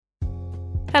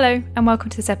Hello and welcome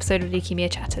to this episode of Leukemia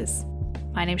Chatters.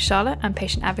 My name's Charlotte, I'm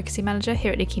Patient Advocacy Manager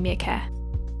here at Leukemia Care.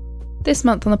 This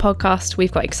month on the podcast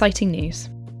we've got exciting news.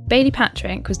 Bailey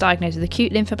Patrick was diagnosed with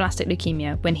acute lymphoblastic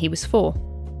leukemia when he was 4.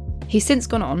 He's since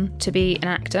gone on to be an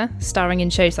actor, starring in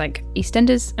shows like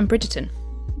EastEnders and Bridgerton.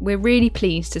 We're really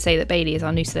pleased to say that Bailey is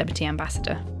our new celebrity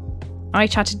ambassador. I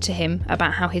chatted to him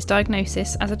about how his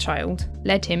diagnosis as a child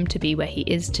led him to be where he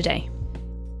is today.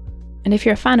 And if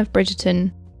you're a fan of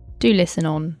Bridgerton, do listen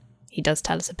on. He does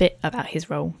tell us a bit about his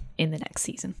role in the next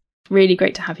season. Really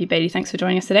great to have you, Bailey. Thanks for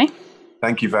joining us today.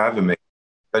 Thank you for having me.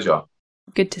 Pleasure.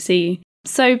 Good to see you.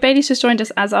 So Bailey's just joined us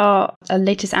as our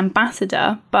latest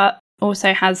ambassador, but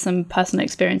also has some personal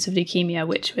experience of leukemia,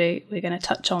 which we're going to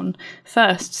touch on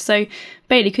first. So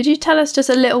Bailey, could you tell us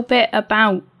just a little bit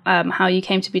about how you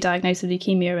came to be diagnosed with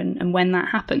leukemia and when that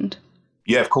happened?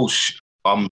 Yeah, of course.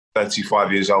 I'm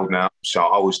 35 years old now, so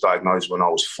I was diagnosed when I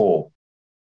was 4.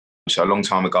 So a long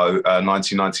time ago,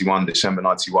 1991, December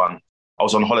 91, I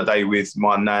was on holiday with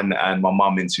my nan and my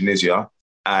mum in Tunisia,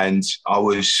 and I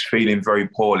was feeling very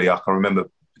poorly. I can remember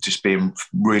just being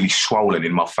really swollen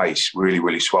in my face, really,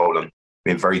 really swollen,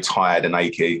 being very tired and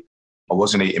achy. I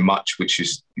wasn't eating much, which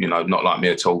is, not like me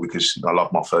at all because I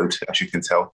love my food, as you can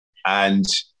tell. And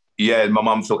yeah, my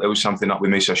mum thought there was something up with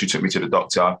me, so she took me to the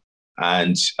doctor.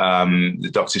 And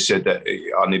the doctor said that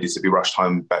I needed to be rushed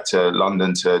home back to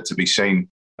London to be seen.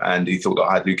 And he thought that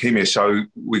I had leukemia. So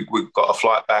we got a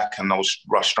flight back and I was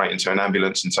rushed straight into an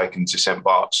ambulance and taken to St.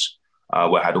 Bart's,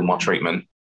 where I had all my treatment.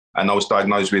 And I was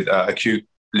diagnosed with acute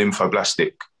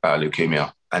lymphoblastic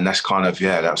leukemia. And that's kind of,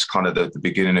 the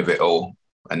beginning of it all.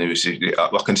 And it was,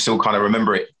 I can still kind of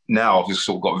remember it now. I've just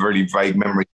sort of got a really vague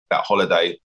memory of that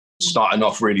holiday, starting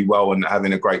off really well and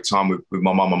having a great time with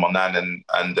my mum and my nan,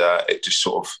 and it just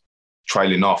sort of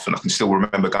trailing off. And I can still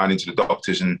remember going into the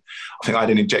doctors, and I think I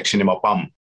had an injection in my bum,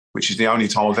 which is the only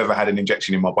time I've ever had an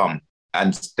injection in my bum.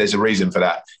 And there's a reason for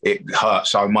that. It hurt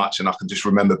so much, and I can just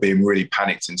remember being really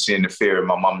panicked and seeing the fear in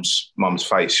my mum's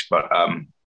face. But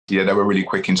they were really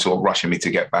quick in sort of rushing me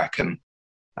to get back. And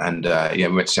we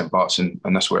went to St. Bart's, and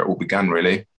that's where it all began,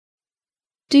 really.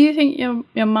 Do you think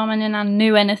your mum and your nan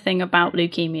knew anything about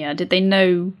leukemia? Do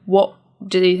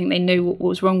you think they knew what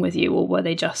was wrong with you, or were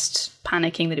they just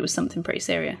panicking that it was something pretty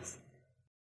serious?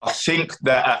 I think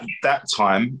that at that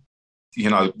time,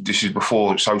 this is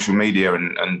before social media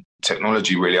and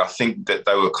technology, really. I think that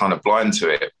they were kind of blind to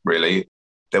it, really.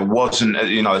 There wasn't,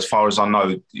 as far as I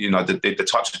know, the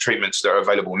types of treatments that are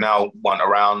available now weren't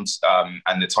around,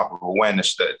 and the type of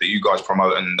awareness that you guys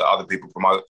promote and that other people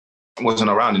promote wasn't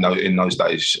around in those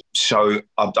days. So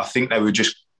I think they were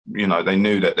just, they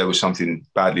knew that there was something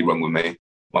badly wrong with me.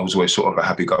 I was always sort of a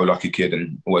happy-go-lucky kid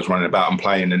and always running about and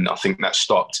playing, and I think that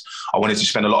stopped. I wanted to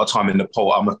spend a lot of time in the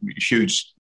pool. I'm a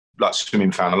huge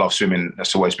swimming fan. I love swimming.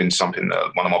 That's always been something,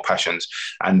 one of my passions.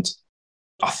 And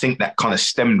I think that kind of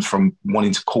stemmed from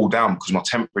wanting to cool down because my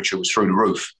temperature was through the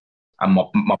roof and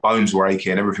my bones were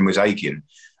aching and everything was aching.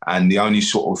 And the only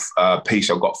sort of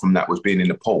peace I got from that was being in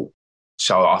the pool.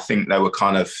 So I think they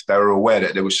were aware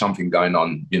that there was something going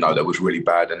on, that was really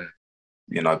bad. And,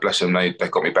 bless them, they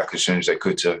got me back as soon as they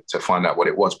could to find out what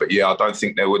it was. But yeah, I don't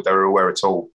think they were aware at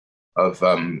all of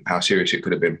how serious it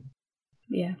could have been.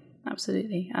 Yeah.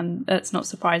 Absolutely, and that's not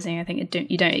surprising. I think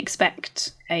you don't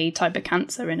expect a type of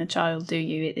cancer in a child, do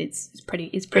you? It's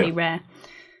pretty rare.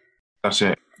 That's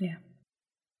it. Yeah.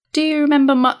 Do you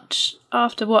remember much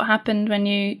after what happened when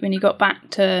you got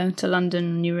back to London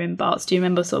and you were in Barts? Do you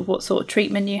remember sort of what sort of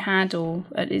treatment you had, or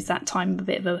is that time a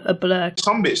bit of a blur?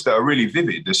 Some bits that are really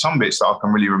vivid. There's some bits that I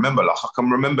can really remember. Like I can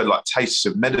remember tastes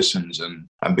of medicines and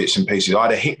bits and pieces. I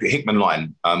had a Hickman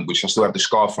line, which I still have the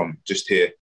scar from just here,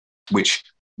 which.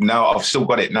 Now I've still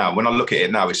got it now. When I look at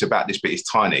it now, it's about this bit. It's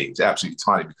tiny. It's absolutely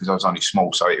tiny because I was only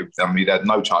small. So it had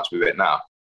no chance with it now.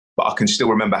 But I can still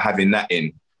remember having that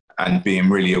in and being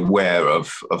really aware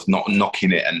of not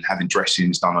knocking it and having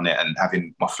dressings done on it and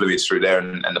having my fluids through there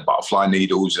and the butterfly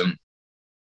needles. And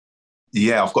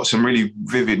yeah, I've got some really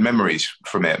vivid memories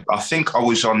from it. I think I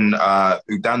was on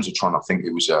Udanzatron. I think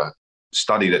it was a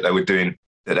study that they were doing,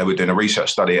 a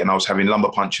research study, and I was having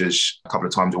lumbar punctures a couple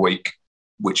of times a week,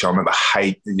 which I remember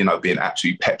being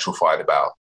absolutely petrified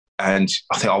about. And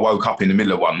I think I woke up in the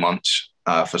middle of one once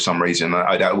for some reason.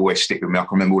 That always stick with me. I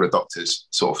can remember all the doctors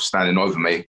sort of standing over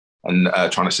me and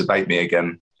trying to sedate me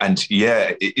again. And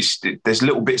yeah, there's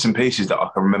little bits and pieces that I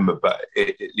can remember, but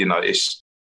it's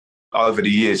over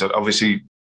the years. Obviously,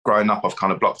 growing up, I've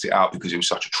kind of blocked it out because it was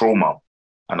such a trauma.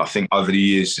 And I think over the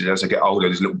years, as I get older,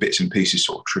 there's little bits and pieces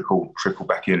sort of trickle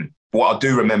back in. What I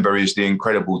do remember is the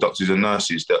incredible doctors and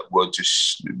nurses that were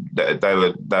just, they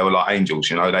were like angels,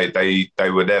 you know. They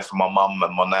were there for my mum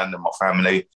and my nan and my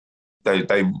family.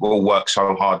 They all work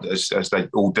so hard as they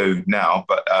all do now,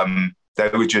 but they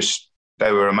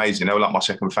were amazing. They were like my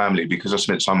second family because I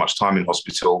spent so much time in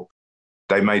hospital.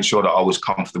 They made sure that I was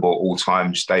comfortable at all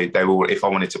times. They were, if I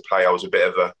wanted to play, I was a bit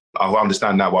of a, I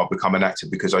understand now why I've become an actor,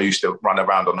 because I used to run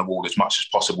around on the wall as much as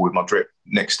possible with my drip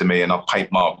next to me, and I'd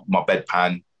paint my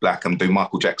bedpan black and do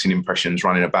Michael Jackson impressions,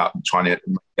 running about and trying to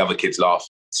make the other kids laugh.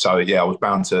 So yeah, I was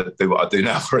bound to do what I do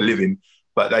now for a living.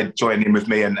 But they joined in with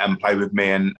me and play with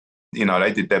me, and you know,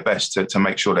 they did their best to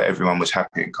make sure that everyone was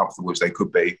happy and comfortable as they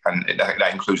could be, and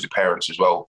that includes the parents as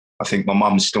well. I think my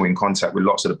mum's still in contact with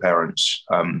lots of the parents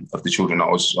of the children that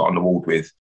I was on the ward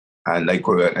with, and they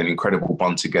grew an incredible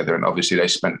bond together. And obviously they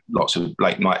spent lots of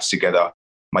late nights together.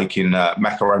 Making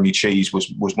macaroni cheese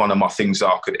was one of my things that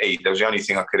I could eat. That was the only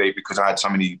thing I could eat because I had so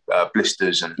many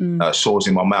blisters and sores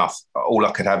in my mouth. All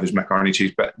I could have was macaroni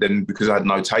cheese. But then because I had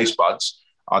no taste buds,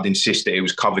 I'd insist that it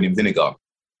was covered in vinegar,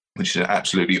 which is an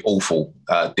absolutely awful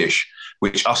dish,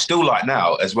 which I still like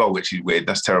now as well, which is weird.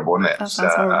 That's terrible, isn't it? That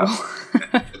sounds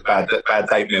horrible. bad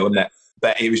date meal, isn't it?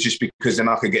 But it was just because then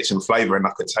I could get some flavour and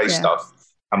I could taste stuff.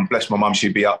 And bless my mum,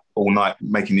 she'd be up all night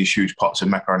making these huge pots of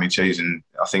macaroni cheese. And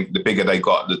I think the bigger they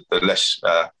got, the less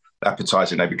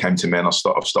appetising they became to me, and I've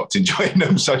stopped enjoying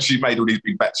them. So she made all these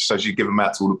big batches, so she'd give them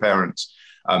out to all the parents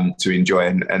to enjoy.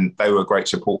 And they were a great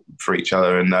support for each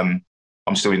other. And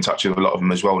I'm still in touch with a lot of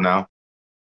them as well now.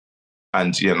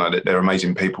 And, you know, they're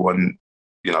amazing people. And,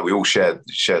 you know, we all share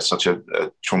such a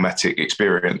traumatic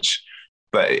experience.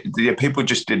 But yeah, people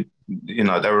just did, you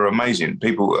know, they were amazing.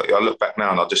 People, I look back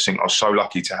now and I just think I was so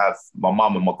lucky to have my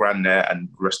mum and my gran there and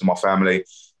the rest of my family.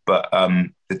 But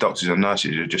the doctors and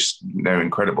nurses are just, they're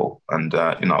incredible. And,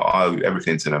 you know, I owe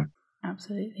everything to them.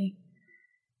 Absolutely.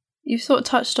 You've sort of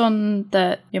touched on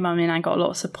that your mum and Nan got a lot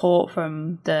of support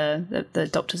from the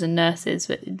doctors and nurses,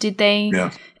 but did they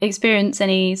experience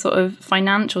any sort of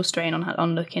financial strain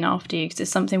on looking after you? Because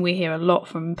it's something we hear a lot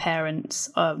from parents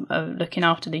of looking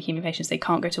after leukemia patients. They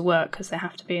can't go to work because they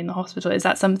have to be in the hospital. Is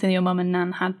that something your mum and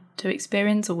Nan had to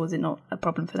experience, or was it not a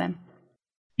problem for them?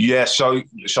 Yeah, so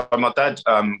my dad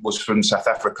was from South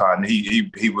Africa, and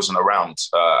he wasn't around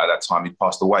at that time. He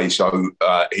passed away, so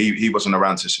he wasn't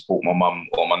around to support my mum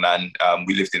or my nan.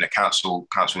 We lived in a council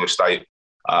estate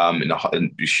in a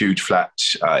huge flat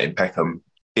in Peckham.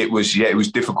 It was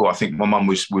difficult. I think my mum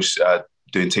was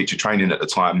doing teacher training at the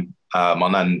time. My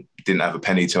nan didn't have a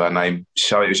penny to her name,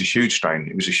 so it was a huge strain.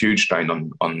 It was a huge strain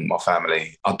on my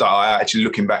family. I actually,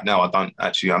 looking back now, I don't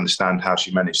actually understand how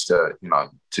she managed to, you know,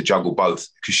 to juggle both,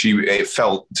 because it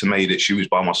felt to me that she was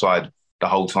by my side the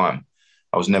whole time.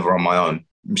 I was never on my own.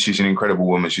 She's an incredible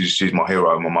woman. She's my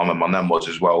hero. My mum and my nan was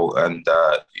as well. And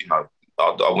you know,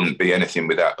 I wouldn't be anything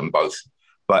without them both.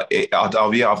 But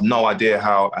I've no idea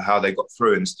how they got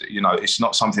through. And, you know, it's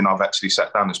not something I've actually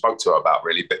sat down and spoke to her about,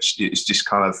 really. But it's just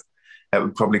kind of, it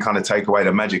would probably kind of take away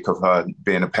the magic of her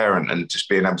being a parent and just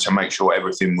being able to make sure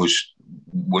everything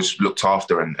was looked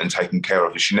after and taken care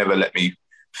of. She never let me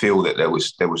feel that there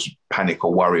was panic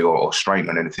or worry or strain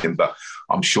on anything. But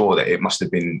I'm sure that it must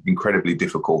have been incredibly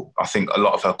difficult. I think a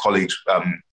lot of her colleagues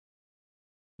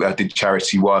did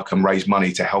charity work and raised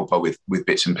money to help her with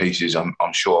bits and pieces, I'm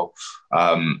sure.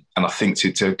 And I think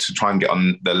to try and get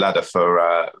on the ladder for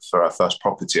her first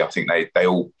property, I think they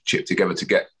all chipped together to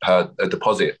get her a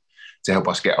deposit to help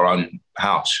us get our own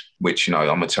house, which, you know,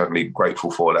 I'm eternally grateful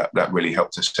for. That really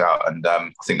helped us out. And I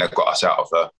think that got us out of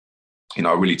a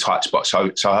really tight spot.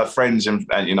 So her friends and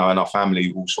you know, and our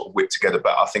family all sort of whipped together.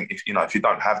 But I think if you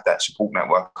don't have that support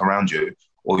network around you,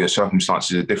 or your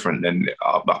circumstances are different, then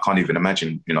I can't even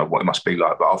imagine, you know, what it must be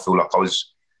like. But I feel like I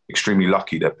was extremely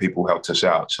lucky that people helped us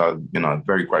out. So, you know,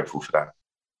 very grateful for that.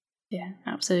 Yeah,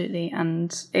 absolutely.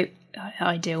 And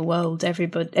ideal world, every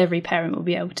parent will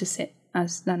be able to sit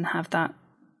and have that,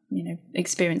 you know,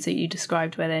 experience that you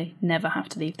described where they never have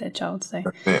to leave their child. So,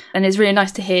 and it's really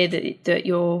nice to hear that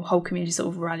your whole community sort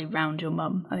of rally around your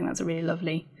mum. I think that's a really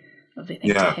lovely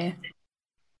thing to hear.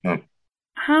 Yeah.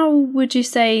 How would you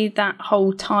say that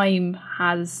whole time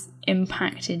has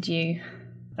impacted you,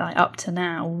 like up to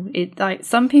now?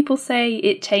 Some people say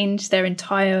it changed their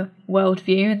entire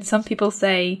worldview, and some people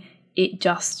say it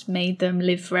just made them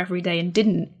live for every day and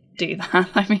didn't do that.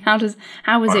 I mean, how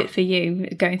was it for you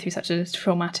going through such a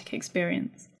traumatic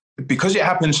experience? Because it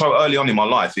happened so early on in my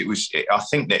life, I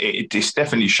think that it's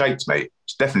definitely shaped me.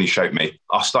 It's definitely shaped me.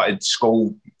 I started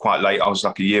school quite late. I was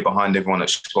like a year behind everyone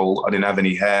at school. I didn't have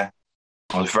any hair.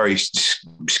 I was very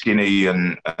skinny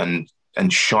and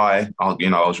shy. I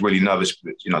was really nervous,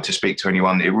 to speak to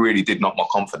anyone. It really did knock my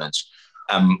confidence.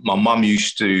 My mum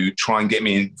used to try and get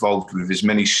me involved with as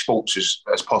many sports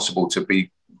as possible to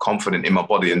be confident in my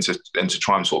body and to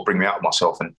try and sort of bring me out of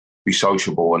myself and be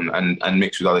sociable and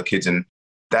mix with other kids. And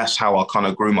that's how I kind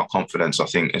of grew my confidence, I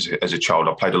think, as a child.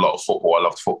 I played a lot of football. I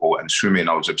loved football, and swimming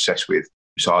I was obsessed with.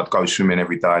 So I'd go swimming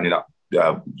every day. I ended up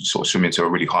sort of swimming to a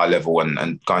really high level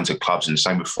and going to clubs, and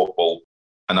same with football.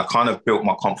 And I kind of built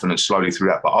my confidence slowly through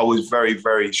that. But I was very,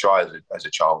 very shy as a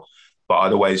child. But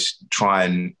I'd always try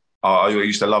and I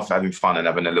used to love having fun and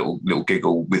having a little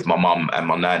giggle with my mum and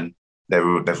my nan.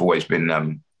 They've always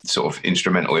been sort of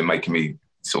instrumental in making me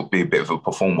sort of be a bit of a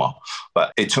performer.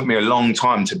 But it took me a long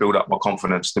time to build up my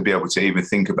confidence to be able to even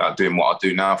think about doing what I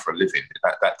do now for a living.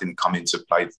 That didn't come into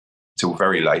play till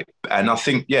very late. And I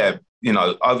think,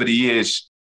 over the years,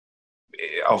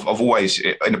 I've always,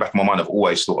 in the back of my mind, I've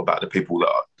always thought about the people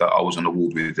that I was on the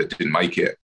ward with that didn't make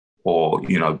it, or,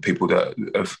 people that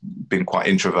have been quite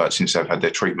introverts since they've had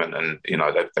their treatment and,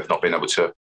 they've not been able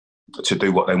to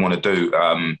do what they want to do.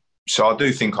 So I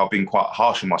do think I've been quite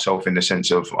harsh on myself in the sense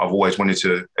of I've always wanted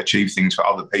to achieve things for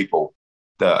other people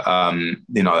that,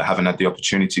 haven't had the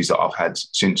opportunities that I've had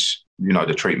since,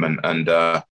 the treatment. And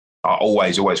I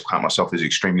always count myself as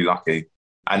extremely lucky.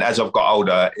 And as I've got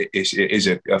older, it is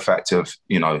a fact of,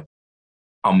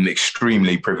 I'm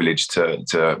extremely privileged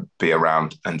to be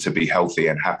around and to be healthy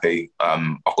and happy.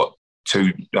 I've got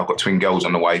twin girls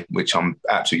on the way, which I'm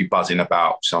absolutely buzzing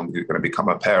about. So I'm going to become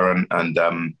a parent,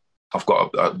 and I've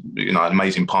got an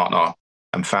amazing partner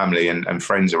and family and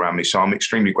friends around me. So I'm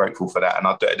extremely grateful for that.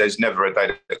 And there's never a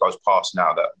day that goes past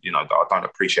now that that I don't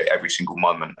appreciate every single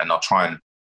moment. And I try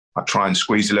and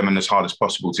squeeze the lemon as hard as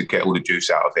possible to get all the juice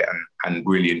out of it and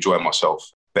really enjoy myself.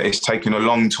 But it's taken a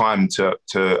long time to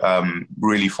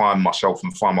really find myself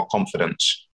and find my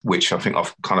confidence, which I think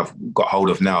I've kind of got hold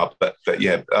of now. But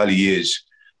yeah, early years,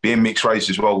 being mixed race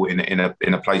as well in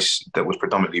a place that was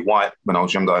predominantly white when I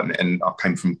was younger, and I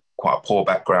came from quite a poor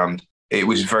background. It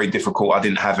was very difficult. I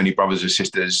didn't have any brothers or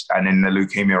sisters, and then the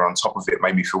leukemia on top of it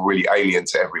made me feel really alien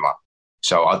to everyone.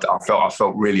 So I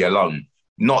felt really alone.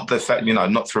 Not the fact,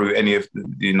 not through any of,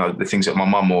 the things that my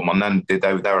mum or my nan did.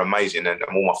 They were amazing, and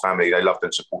all my family, they loved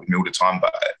and supported me all the time.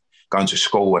 But going to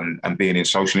school and being in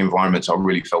social environments, I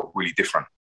really felt really different.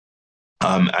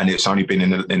 And it's only been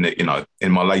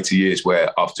in my later years where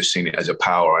I've just seen it as a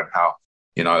power, and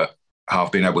how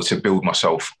I've been able to build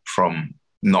myself from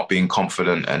not being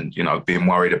confident and, being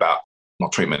worried about my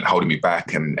treatment holding me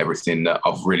back and everything, that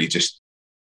I've really just,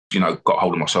 got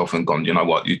hold of myself and gone, you know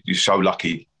what, you're so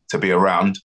lucky to be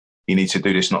around. You need to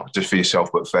do this not just for yourself,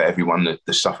 but for everyone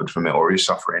that suffered from it or is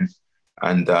suffering.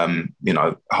 And,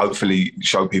 hopefully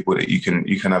show people that you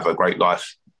can have a great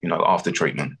life, after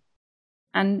treatment.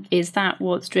 And is that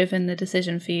what's driven the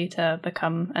decision for you to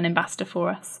become an ambassador for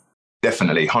us?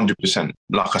 Definitely, 100%.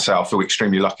 Like I say, I feel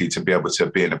extremely lucky to be able to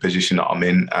be in a position that I'm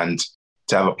in and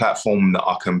to have a platform that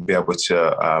I can be able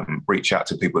to reach out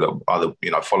to people that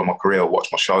either, follow my career or watch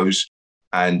my shows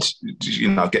and,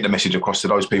 get the message across to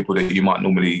those people that you might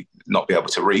normally not be able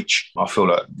to reach. I feel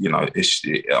that,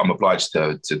 I'm obliged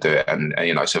to do it. And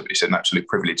it's an absolute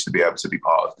privilege to be able to be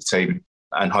part of the team.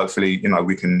 And hopefully,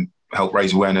 we can help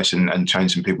raise awareness and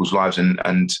change some people's lives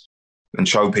and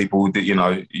show people that,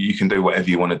 you can do whatever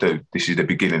you want to do. This is the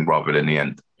beginning rather than the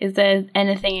end. Is there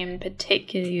anything in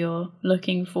particular you're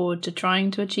looking forward to trying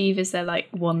to achieve? Is there like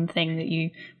one thing that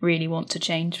you really want to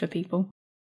change for people?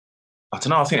 I don't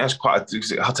know. I think that's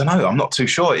I don't know. I'm not too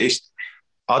sure.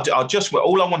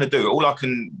 All I want to do, all I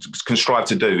can strive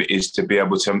to do is to be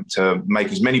able to make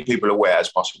as many people aware as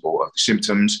possible of the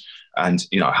symptoms and,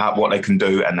 what they can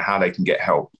do and how they can get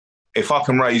help. If I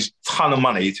can raise a ton of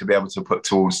money to be able to put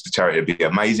towards the charity, it'd be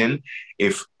amazing.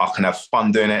 If I can have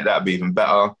fun doing it, that'd be even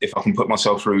better. If I can put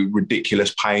myself through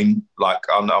ridiculous pain, like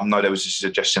I know there was a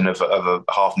suggestion of a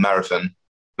half marathon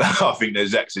that I think that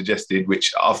Zach suggested,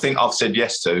 which I think I've said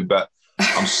yes to, but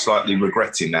I'm slightly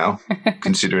regretting now,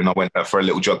 considering I went out for a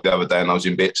little jog the other day and I was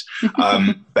in bits.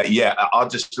 But yeah, I'd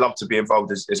just love to be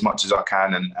involved as much as I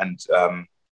can and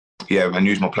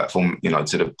use my platform,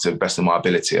 to the best of my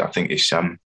ability. I think it's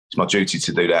my duty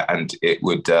to do that, and it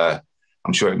would.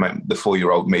 I'm sure it made the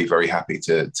 4-year-old me very happy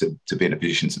to be in a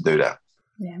position to do that.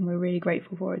 Yeah, and we're really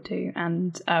grateful for it too.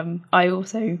 And I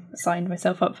also signed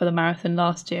myself up for the marathon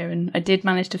last year, and I did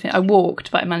manage to finish. I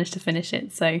walked, but I managed to finish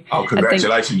it. So,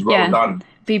 congratulations! Well done.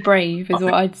 Be brave is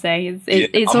what I'd say.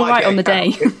 It's all right on the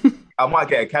day. I might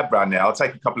get a cab round now. I'll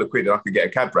take a couple of quid and I could get a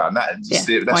cab round. That's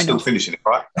still finishing it,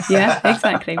 right? Yeah,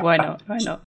 exactly. Why not?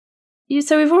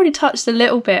 So we've already touched a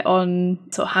little bit on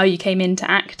sort of how you came into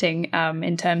acting,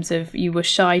 in terms of you were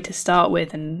shy to start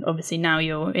with, and obviously now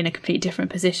you're in a completely different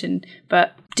position.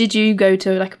 But did you go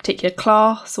to like a particular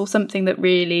class or something that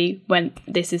really went,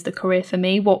 this is the career for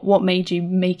me? What made you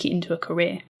make it into a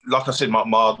career? Like I said, my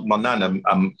nan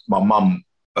and my mum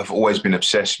have always been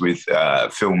obsessed with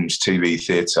films, TV,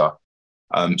 theatre.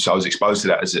 So I was exposed to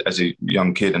that as a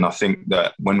young kid. And I think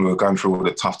that when we were going through all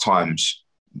the tough times,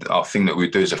 our thing that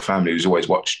we'd do as a family was always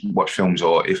watch films,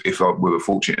 or if we were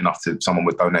fortunate enough to, someone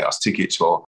would donate us tickets,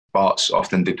 or Bart's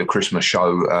often did the Christmas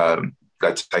show.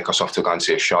 They'd take us off to go and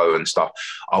see a show and stuff.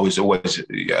 I was always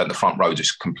at the front row,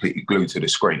 just completely glued to the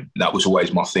screen. That was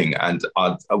always my thing. And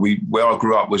where I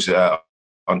grew up was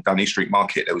on down East Street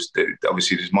Market.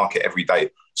 Obviously there's market every day,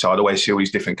 so I'd always see all these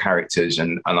different characters,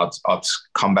 and I'd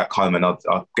come back home and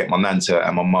I'd get my nan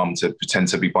and my mum to pretend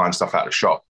to be buying stuff out of the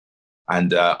shop.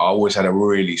 And I always had a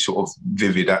really sort of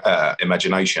vivid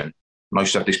imagination. And I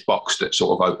used to have this box that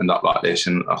sort of opened up like this.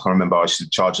 And I can remember I used to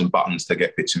charge them buttons to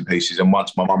get bits and pieces. And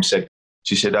once my mum said,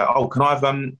 oh, can I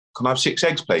have 6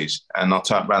 eggs, please? And I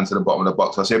turned around to the bottom of the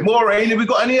box. I said, Maureen, have we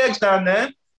got any eggs down there?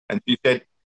 And she said,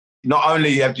 not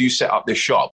only have you set up this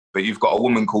shop, but you've got a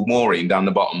woman called Maureen down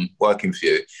the bottom working for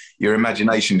you. Your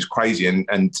imagination's crazy.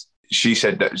 And she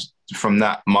said that from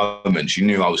that moment, she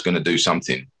knew I was going to do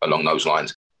something along those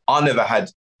lines. I never had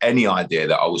any idea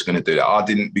that I was going to do that. I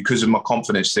didn't, because of my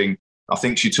confidence thing. I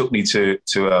think she took me to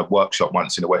a workshop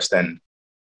once in the West End,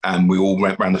 and we all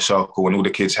went around the circle, and all the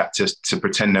kids had to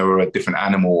pretend they were a different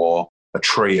animal or a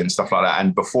tree and stuff like that.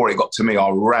 And before it got to me, I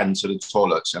ran to the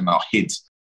toilets and I hid,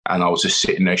 and I was just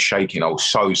sitting there shaking. I was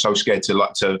so scared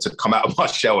to come out of my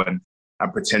shell and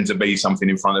pretend to be something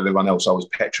in front of everyone else. I was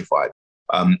petrified.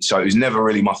 So it was never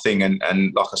really my thing.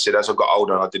 And like I said, as I got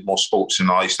older, I did more sports,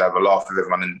 and I used to have a laugh with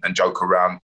everyone and joke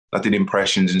around. I did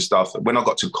impressions and stuff. When I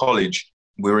got to college,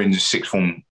 we were in the sixth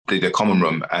form, the common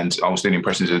room, and I was doing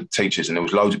impressions of teachers, and there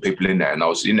was loads of people in there, and I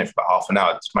was in there for about half an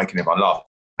hour just making everyone laugh.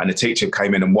 And the teacher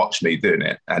came in and watched me doing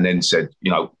it, and then said,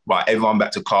 right, everyone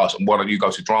back to class, and why don't you go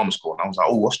to drama school? And I was like,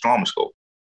 oh, what's drama school?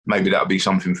 Maybe that would be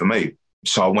something for me.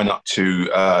 So I went up to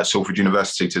Salford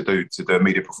University to do a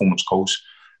media performance course.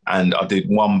 And I did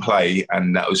one play,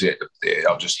 and that was it.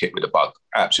 I was just hit with a bug,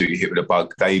 absolutely hit with a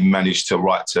bug. They managed to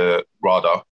write to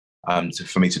RADA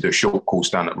for me to do a short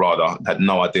course down at RADA. I had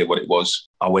no idea what it was.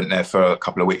 I went there for a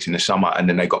couple of weeks in the summer, and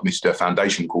then they got me to do a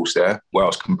foundation course there, where I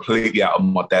was completely out of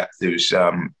my depth. It was,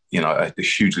 a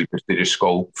hugely prestigious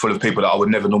school full of people that I would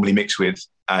never normally mix with.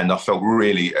 And I felt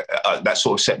really, that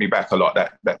sort of set me back a lot.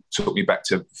 That took me back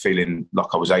to feeling like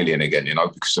I was alien again,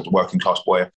 because I was a working class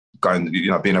boy,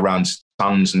 being around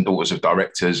sons and daughters of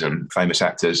directors and famous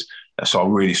actors. So I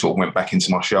really sort of went back into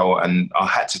my shell, and I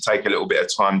had to take a little bit of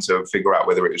time to figure out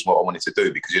whether it was what I wanted to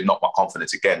do, because it knocked my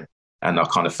confidence again. And I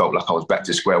kind of felt like I was back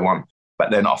to square one. But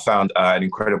then I found an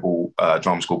incredible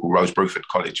drama school called Rose Bruford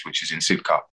College, which is in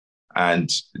Sidcup.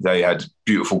 And they had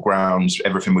beautiful grounds.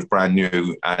 Everything was brand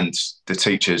new. And the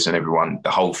teachers and everyone,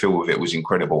 the whole feel of it was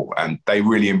incredible. And they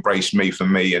really embraced me for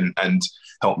me and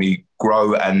helped me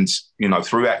grow. And,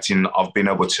 through acting, I've been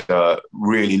able to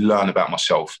really learn about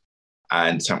myself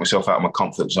and take myself out of my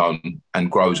comfort zone and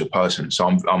grow as a person. So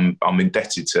I'm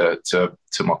indebted to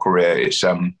my career. It's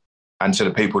and to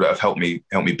the people that have helped me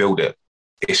build it.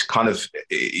 It's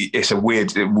a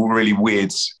really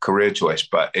weird career choice,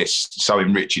 but it's so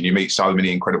enriching. You meet so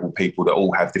many incredible people that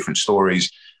all have different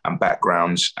stories and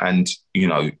backgrounds, and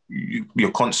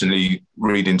you're constantly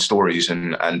reading stories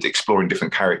and exploring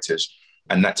different characters,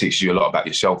 and that teaches you a lot about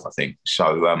yourself, I think.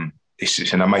 So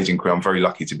it's an amazing career. I'm very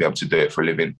lucky to be able to do it for a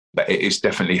living, but it's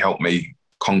definitely helped me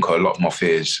conquer a lot of my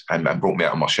fears and brought me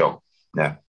out of my shell.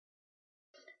 Yeah.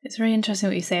 It's really interesting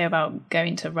what you say about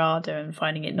going to RADA and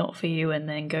finding it not for you and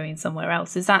then going somewhere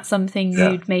else. Is that something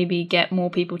you'd maybe get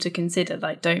more people to consider?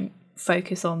 Like, don't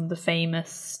focus on the famous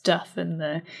stuff and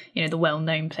the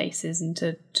well-known places, and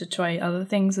to try other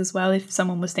things as well, if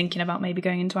someone was thinking about maybe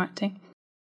going into acting?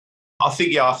 I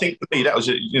think for me, that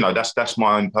was that's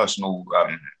my own personal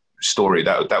story.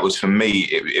 That was for me.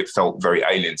 It felt very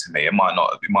alien to me. It might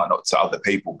not to other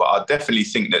people, but I definitely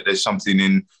think that there's something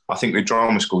in. I think with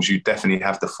drama schools, you definitely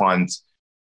have to find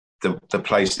the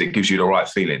place that gives you the right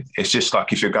feeling. It's just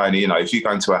like if you're going, if you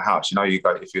go into a house,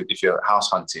 if you're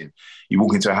house hunting, you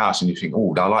walk into a house and you think,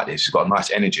 oh, I like this. It's got a nice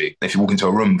energy. If you walk into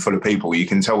a room full of people, you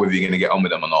can tell whether you're going to get on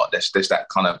with them or not. There's that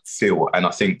kind of feel, and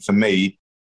I think for me,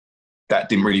 that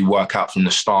didn't really work out from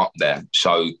the start there.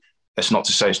 So. That's not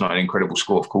to say it's not an incredible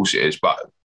school. Of course it is. But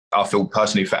I feel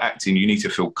personally for acting, you need to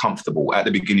feel comfortable. At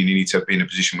the beginning, you need to be in a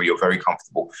position where you're very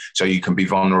comfortable, so you can be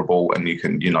vulnerable and you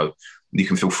can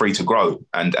feel free to grow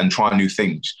and try new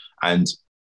things. And,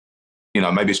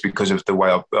 maybe it's because of the way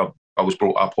I was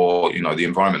brought up, or, the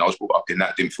environment I was brought up in,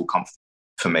 that didn't feel comfortable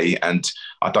for me. And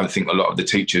I don't think a lot of the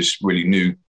teachers really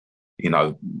knew,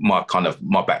 my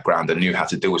background, and knew how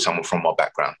to deal with someone from my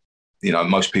background.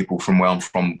 Most people from where I'm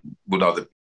from would either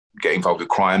get involved with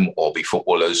crime or be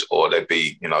footballers, or they'd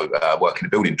be, work in the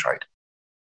building trade,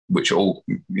 which are all,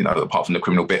 apart from the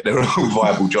criminal bit, they're all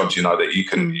viable jobs, that you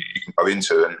can go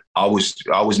into. And I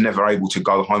was never able to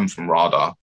go home from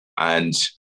RADA and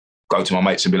go to my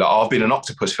mates and be like, I've been an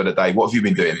octopus for the day. What have you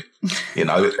been doing? It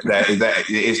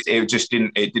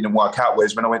didn't work out.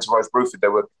 Whereas when I went to Rose Bruford,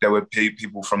 there were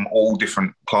people from all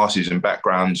different classes and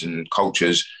backgrounds and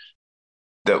cultures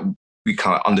that we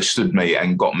kind of understood me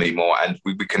and got me more, and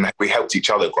we helped each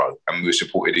other grow, and we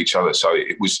supported each other. So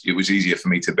it was easier for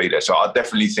me to be there. So I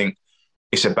definitely think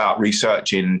it's about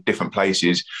researching different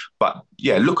places, but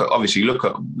yeah, look at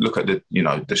the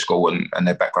the school and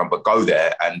their background, but go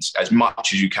there, and as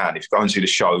much as you can, if you go and see the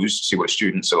shows, see what the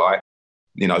students are like,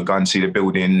 go and see the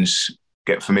buildings,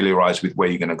 get familiarised with where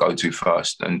you're going to go to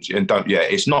first, and don't. Yeah,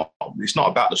 it's not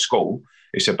about the school.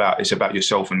 It's about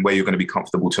yourself and where you're going to be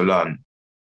comfortable to learn.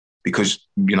 Because,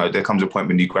 there comes a point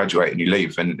when you graduate and you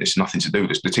leave, and it's nothing to do with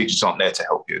this. The teachers aren't there to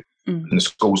help you, and the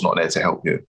school's not there to help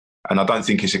you. And I don't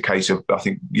think it's a case of, I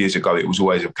think years ago, it was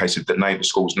always a case of the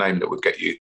school's name that would get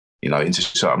you, into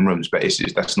certain rooms. But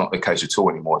that's not the case at all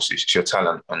anymore. It's your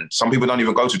talent. And some people don't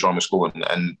even go to drama school,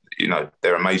 and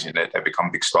they're amazing. They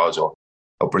become big stars or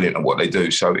brilliant at what they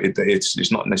do. So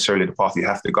it's not necessarily the path you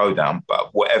have to go down, but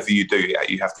whatever you do,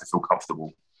 you have to feel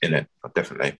comfortable in it,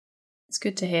 definitely. It's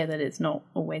good to hear that it's not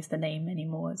always the name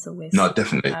anymore. It's always... No,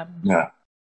 definitely, yeah. It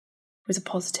was a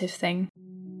positive thing.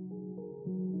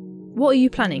 What are you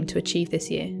planning to achieve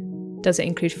this year? Does it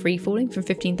include free falling from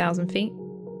 15,000 feet?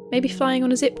 Maybe flying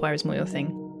on a zip wire is more your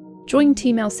thing? Join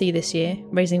Team LC this year,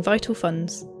 raising vital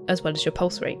funds, as well as your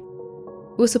pulse rate.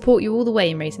 We'll support you all the way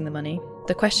in raising the money.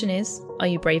 The question is, are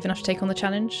you brave enough to take on the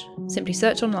challenge? Simply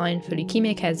search online for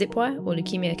Leukemia Care Zipwire or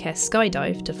Leukemia Care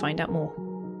Skydive to find out more.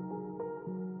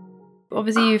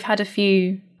 Obviously, you've had a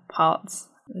few parts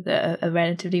that are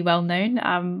relatively well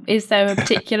known. Is there a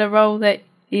particular role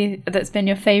that's been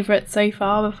your favourite so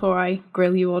far, before I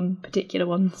grill you on particular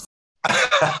ones?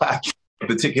 A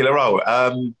particular role? I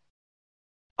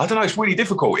don't know. It's really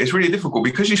difficult. It's really difficult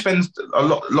because you spend a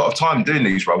lot of time doing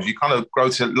these roles. You kind of grow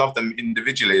to love them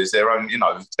individually as their own,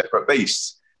 separate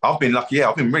beasts. I've been lucky. Yeah,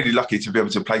 I've been really lucky to be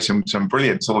able to play some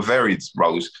brilliant sort of varied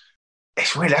roles.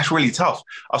 That's really tough.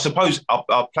 I suppose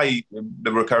I'll play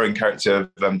the recurring character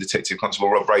of Detective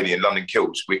Constable Rob Brady in London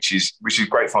Kills, which is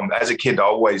great fun. As a kid, I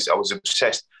was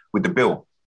obsessed with the Bill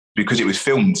because it was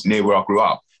filmed near where I grew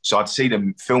up. So I'd see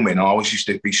them filming, and I always used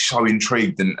to be so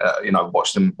intrigued and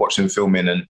watch them filming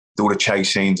and do all the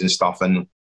chase scenes and stuff. And a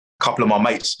couple of my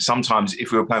mates, sometimes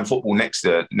if we were playing football next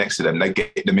to them, they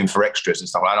get them in for extras and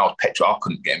stuff. And I was petrol. I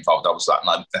couldn't get involved. I was like,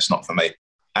 no, that's not for me.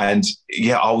 And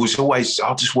yeah, I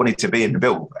just wanted to be in the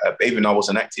Bill, even though I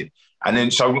wasn't acting. And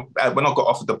then, so when I got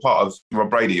offered the part of Rob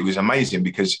Brady, it was amazing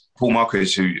because Paul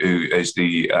Marcus, who is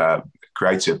the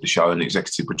creator of the show and the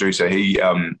executive producer, he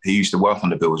used to work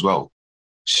on the Bill as well.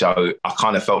 So I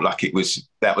kind of felt like it was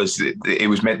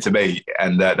meant to be,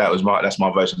 and that's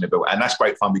my version of the Bill, and that's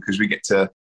great fun because we get to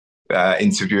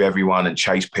interview everyone and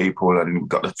chase people, and we've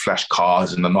got the flash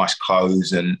cars and the nice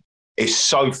clothes, and it's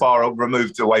so far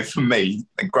removed away from me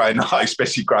and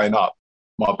especially growing up,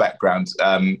 my background.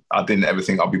 I didn't ever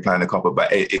think I'd be playing a copper,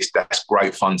 but that's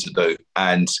great fun to do.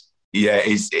 And yeah,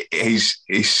 he's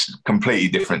completely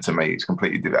different to me. It's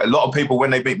completely different. A lot of people,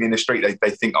 when they meet me in the street, they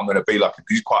think I'm going to be like,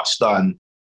 he's quite stern,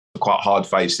 quite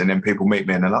hard-faced, and then people meet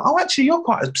me and they're like, oh, actually, you're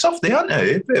quite softy, aren't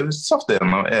you? It was softy.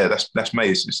 I'm like, yeah, that's me.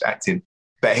 It's just acting.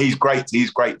 But he's great. He's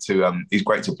great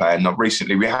to play. And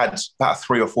recently we had about a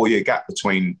 3 or 4 year gap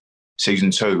between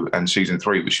season 2 and season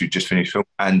 3, which we just finished filming.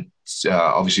 And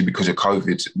obviously because of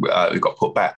COVID, it got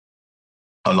put back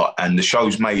a lot. And the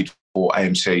show's made for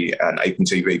AMC and Apple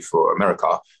TV for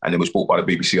America, and it was bought by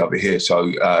the BBC over here.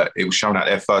 So it was shown out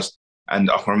there first.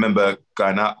 And I can remember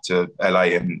going out to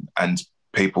LA and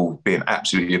people being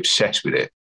absolutely obsessed with it.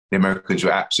 The Americans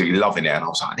were absolutely loving it. And I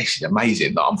was like, this is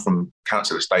amazing. I'm from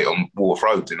Council Estate on Wharf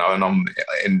Road, and I'm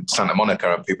in Santa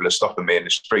Monica, and people are stopping me in the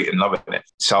street and loving it.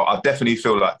 So I definitely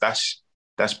feel like that's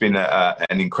been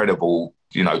an incredible,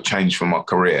 change for my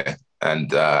career.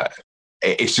 And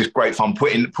it's just great fun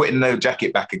putting the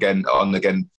jacket back on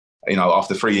again.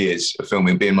 After 3 years of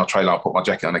filming, being in my trailer, I put my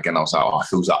jacket on again. I was like, it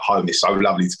feels like home. It's so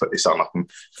lovely to put this on. I can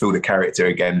feel the character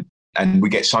again. And we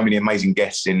get so many amazing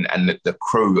guests in, and the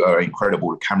crew are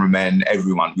incredible. The cameramen,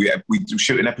 everyone. We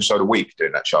shoot an episode a week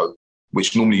doing that show.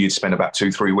 which normally you'd spend about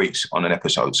 2-3 weeks on an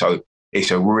episode. So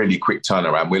it's a really quick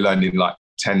turnaround. We're learning like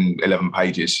 10, 11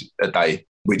 pages a day,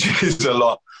 which is a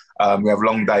lot. We have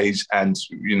long days and,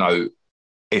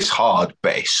 it's hard,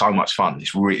 but it's so much fun.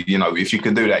 It's really, if you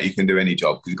can do that, you can do any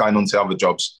job. Because going on to other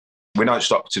jobs, we don't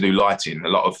stop to do lighting. A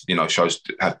lot of, shows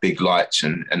have big lights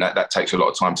and that takes a lot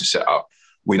of time to set up.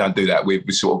 We don't do that. We've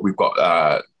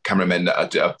got cameramen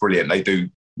that are brilliant. They do,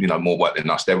 more work than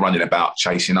us. They're running about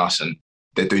chasing us and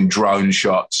they're doing drone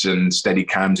shots and steady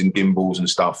cams and gimbals and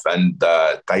stuff. And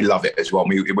they love it as well.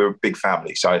 We're a big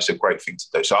family, so it's a great thing to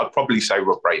do. So I'd probably say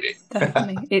Rob Brady.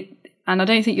 Definitely. And I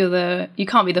don't think you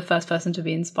can't be the first person to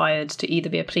be inspired to either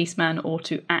be a policeman or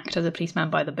to act as a policeman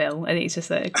by the bill. I think it's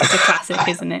just it's a classic,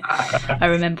 isn't it? I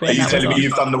remember when Are you telling me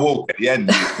you've done the walk at the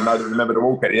end? Remember the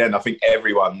walk at the end? I think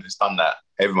everyone has done that.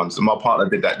 My partner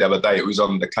did that the other day. It was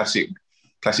on the classic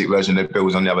version of Bill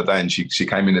was on the other day, and she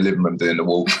came in the living room doing the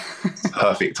walk.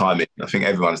 Perfect timing. I think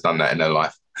everyone's done that in their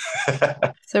life.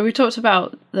 So we talked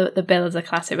about the Bill as a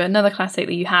classic, but another classic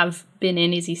that you have been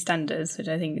in is EastEnders, which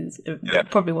I think is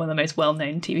probably one of the most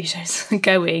well-known TV shows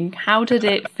going. How did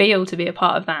it feel to be a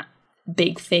part of that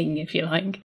big thing, if you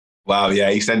like? Wow, yeah,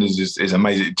 EastEnders is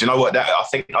amazing. Do you know what? I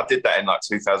think I did that in like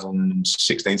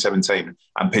 2016, 17,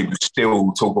 and people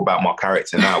still talk about my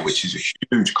character now, which is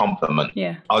a huge compliment.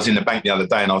 Yeah. I was in the bank the other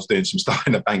day and I was doing some stuff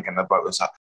in the bank and the bloke was like,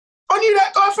 I knew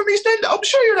that guy from EastEnders. I'm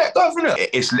sure you're that guy from it.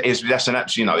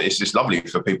 It's just lovely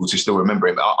for people to still remember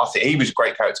him. I think he was a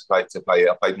great character to play.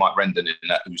 I played Mike Rendon in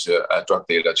that, who's a drug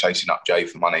dealer chasing up Jay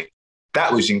for money.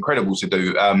 That was incredible to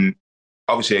do.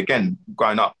 Obviously, again,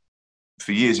 growing up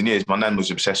for years and years, my nan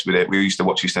was obsessed with it. We used to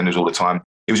watch EastEnders all the time.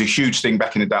 It was a huge thing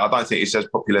back in the day. I don't think it's as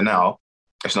popular now.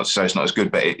 It's not to say it's not as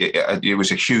good, but it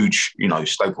was a huge,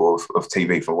 staple of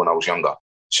TV for when I was younger.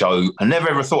 So I never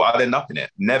ever thought I'd end up in it.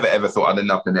 Never ever thought I'd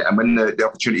end up in it. And when the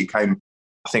opportunity came,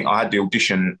 I think I had the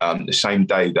audition the same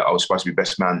day that I was supposed to be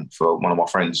best man for one of my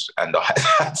friends, and I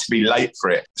had to be late for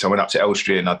it. So I went up to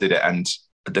Elstree and I did it, and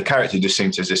the character just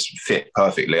seemed to just fit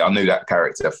perfectly. I knew that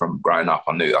character from growing up.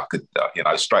 I knew I could,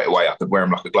 straight away I could wear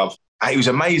him like a glove. And it was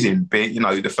amazing. But,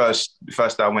 the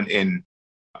first day I went in,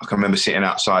 I can remember sitting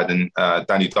outside and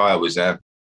Danny Dyer was there.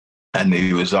 And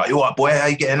he was like, "You all right, boy? How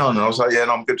you getting on?" And I was like, "Yeah,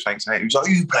 no, I'm good, thanks." And he was like,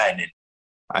 "Who you playing in?"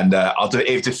 And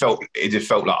it just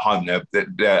felt like home.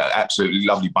 They're absolutely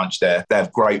lovely bunch there. They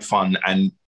have great fun.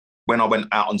 And when I went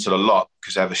out onto the lot,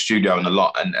 because they have a studio in the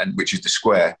lot, and which is the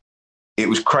square, it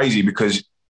was crazy because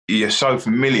you're so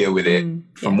familiar with it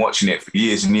from watching it for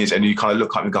years and years, and you kind of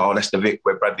look up and go, "Oh, that's the Vic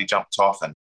where Bradley jumped off,"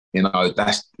 and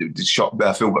that's the shot.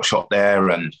 Phil got shot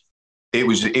there, and it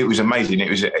was amazing. It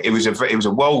was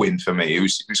a whirlwind for me. It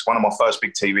was one of my first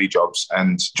big TV jobs,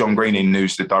 and John Greening,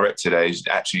 who's the director there, is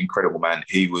an absolutely incredible man.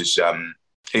 He was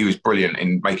brilliant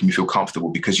in making me feel comfortable,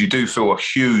 because you do feel a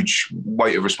huge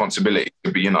weight of responsibility.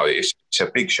 But it's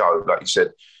a big show, like you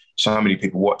said. So many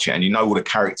people watch it, and all the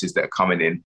characters that are coming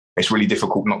in. It's really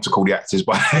difficult not to call the actors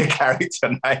by their character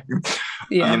name.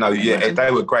 They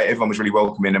were great. Everyone was really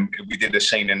welcoming, and we did a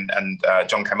scene, and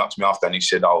John came up to me after and he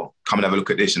said, "Oh, come and have a look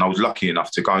at this." And I was lucky enough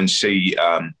to go and see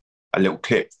a little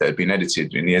clip that had been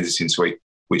edited in the editing suite,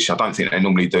 which I don't think they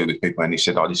normally do with people. And he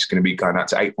said, "Oh, this is going to be going out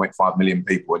to 8.5 million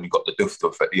people, and you got the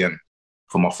duff at the end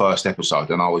for my first episode."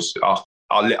 And I was,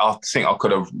 I think I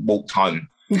could have walked home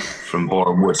from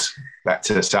Boreham Wood back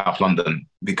to South London,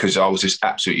 because I was just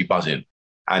absolutely buzzing.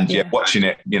 And watching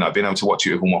it, being able to watch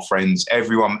it with all my friends,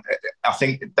 everyone, I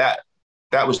think that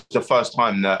was the first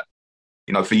time that,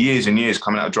 for years and years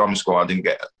coming out of drama school, I didn't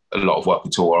get a lot of work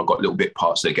at all, or I got little bit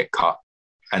parts that get cut.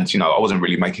 And, I wasn't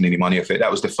really making any money off it.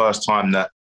 That was the first time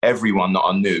that everyone that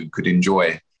I knew could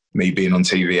enjoy me being on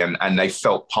TV, and they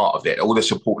felt part of it. All the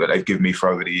support that they've given me for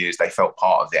over the years, they felt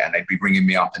part of it, and they'd be bringing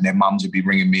me up, and their mums would be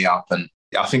bringing me up. And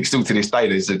I think still to this day,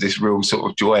 there's this real sort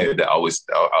of joy that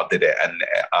I did it. And,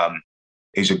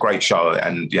 it's a great show,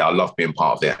 and I love being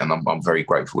part of it, and I'm very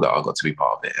grateful that I got to be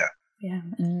part of it. Yeah,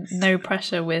 and no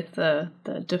pressure with the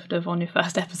duff on your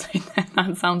first episode.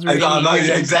 That sounds really.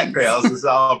 Really exactly. I was just,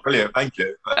 "Oh, brilliant! Thank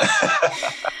you."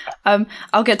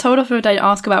 I'll get told off if I don't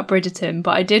ask about Bridgerton,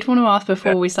 but I did want to ask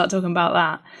before we start talking about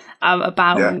that,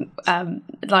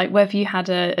 like whether you had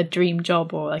a dream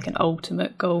job or like an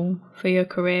ultimate goal for your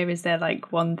career. Is there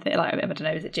like one thing, like, I don't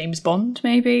know, is it James Bond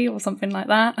maybe or something like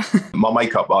that? My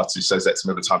makeup artist says that to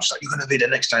me every time. She's like, "You're going to be the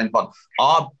next James Bond."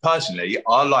 I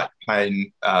like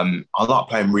playing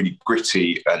really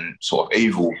gritty and sort of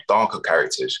evil, darker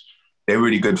characters. They're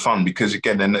really good fun because,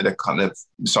 again, they're kind of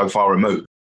so far removed.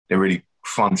 They're really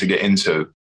fun to get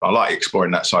into. I like exploring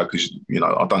that side because,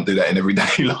 I don't do that in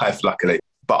everyday life, luckily.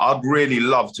 But I'd really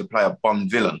love to play a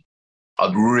Bond villain.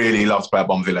 I'd really love to play a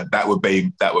Bond villain. That would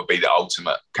be the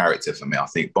ultimate character for me. I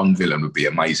think Bond villain would be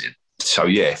amazing. So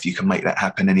yeah, if you can make that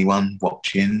happen, anyone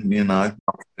watching,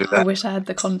 I wish I had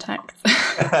the contacts.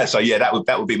 So yeah, that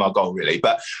would be my goal really.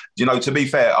 But to be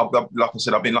fair, like I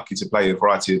said, I've been lucky to play a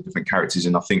variety of different characters,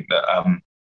 and I think that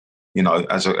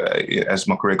as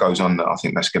my career goes on, I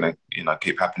think that's going to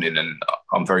keep happening, and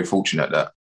I'm very fortunate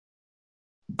that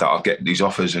I get these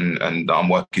offers, and I'm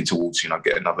working towards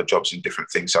getting other jobs in different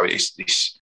things. So it's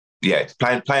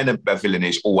playing a villain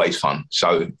is always fun.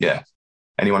 So yeah,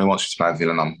 anyone who wants to play a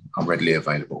villain, I'm readily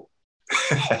available.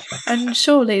 And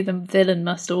surely the villain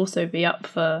must also be up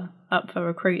for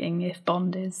recruiting if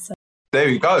Bond is. So. There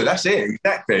you go. That's it.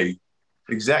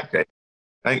 Exactly.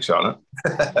 Thanks, Charlotte.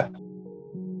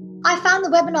 I found the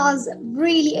webinars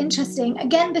really interesting,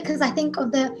 again, because I think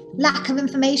of the lack of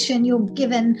information you're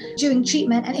given during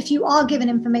treatment. And if you are given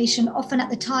information, often at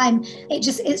the time, it's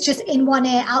just in one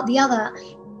ear, out the other.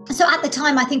 So at the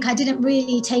time, I think I didn't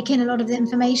really take in a lot of the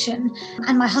information,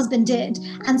 and my husband did.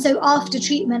 And so after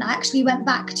treatment, I actually went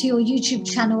back to your YouTube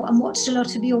channel and watched a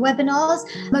lot of your webinars.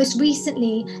 Most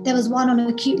recently, there was one on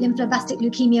acute lymphoblastic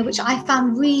leukemia, which I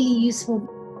found really useful.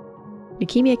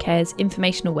 Leukemia Care's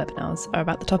informational webinars are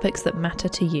about the topics that matter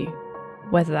to you,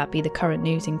 whether that be the current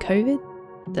news in COVID,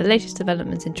 the latest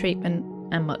developments in treatment,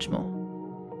 and much more.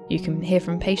 You can hear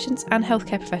from patients and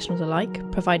healthcare professionals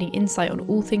alike, providing insight on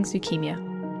all things leukemia.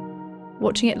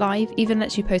 Watching it live even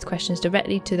lets you pose questions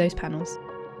directly to those panels.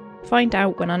 Find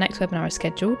out when our next webinar is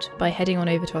scheduled by heading on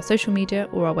over to our social media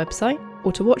or our website,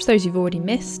 or to watch those you've already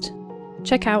missed,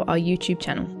 check out our YouTube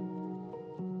channel.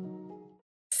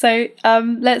 So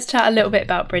let's chat a little bit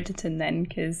about Bridgerton then,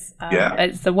 because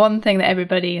it's the one thing that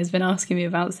everybody has been asking me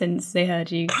about since they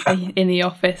heard you in the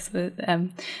office.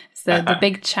 It's the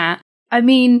big chat. I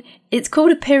mean, it's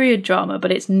called a period drama,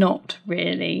 but it's not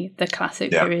really the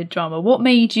classic period drama. What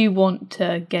made you want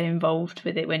to get involved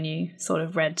with it when you sort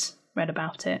of read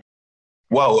about it?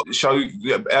 Well, so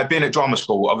being at drama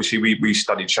school, obviously we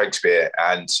studied Shakespeare,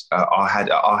 and I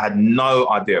had no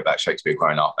idea about Shakespeare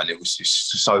growing up, and it was just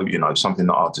so something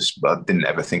that I didn't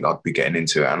ever think I'd be getting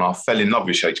into, and I fell in love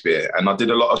with Shakespeare, and I did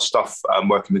a lot of stuff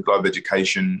working with Global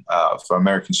Education for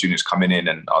American students coming in,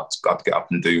 and I'd get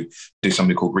up and do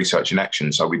something called Research in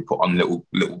Action. So we put on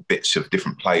little bits of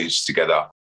different plays together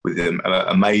with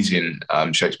amazing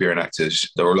Shakespearean actors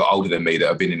that are a lot older than me that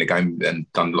have been in the game and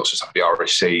done lots of stuff at the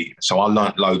RSC. So I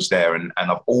learnt loads there, and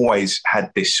I've always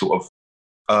had this sort of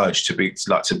urge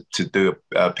to do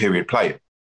a period play,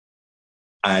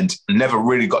 and never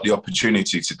really got the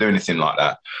opportunity to do anything like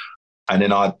that. And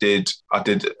then I did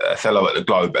Othello at the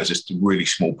Globe as just a really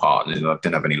small part, and I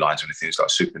didn't have any lines or anything. It's like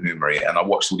supernumerary. And I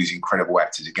watched all these incredible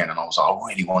actors again, and I was like, I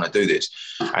really want to do this.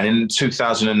 And in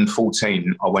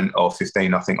 2014, or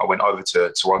 15, I think, I went over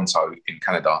to Toronto in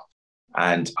Canada,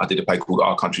 and I did a play called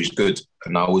Our Country's Good.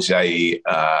 And I was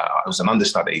an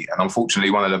understudy, and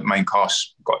unfortunately, one of the main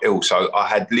cast got ill. So I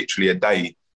had literally a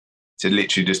day to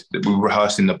we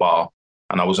rehearsed in the bar,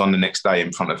 and I was on the next day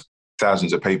in front of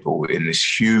thousands of people in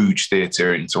this huge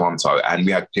theatre in Toronto, and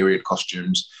we had period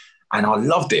costumes, and I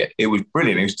loved it. It was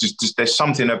brilliant. It was just there's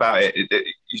something about it.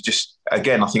 You just,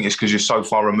 again, I think it's because you're so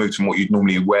far removed from what you'd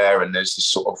normally wear, and there's this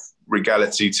sort of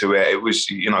regality to it. It was,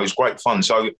 it was great fun.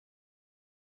 So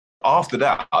after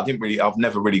that, I've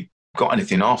never really got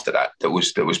anything after that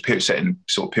was set in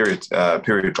sort of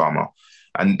period drama.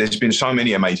 And there's been so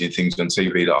many amazing things on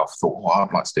TV that I've thought,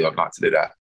 I'd like to do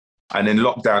that. And then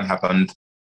lockdown happened,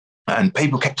 and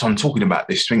people kept on talking about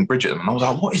this thing, Bridgerton. And I was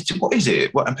like, what is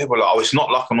it? And people were like, it's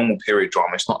not like a normal period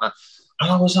drama. It's not that.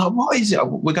 And I was like, what is it?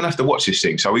 We're going to have to watch this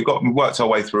thing. So we worked our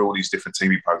way through all these different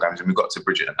TV programs, and we got to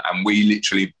Bridgerton, and we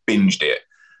literally binged it.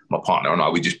 My partner and I,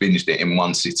 we just binged it in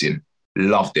one sitting.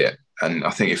 Loved it. And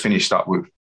I think it finished up with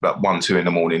about 1, 2 in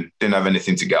the morning. Didn't have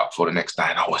anything to get up for the next day.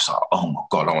 And I was like, oh my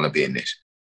God, I want to be in this.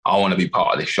 I want to be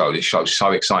part of this show. This show's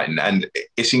so exciting. And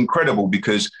it's incredible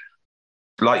because,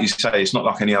 like you say, it's not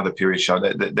like any other period show.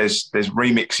 There's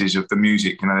remixes of the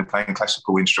music, they're playing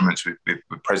classical instruments with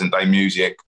present day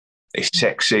music. It's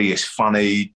sexy, it's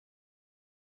funny.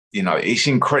 It's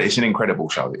an incredible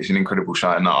show. It's an incredible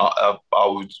show, and I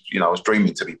was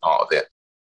dreaming to be part of it.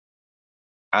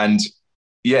 And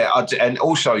and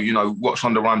also, what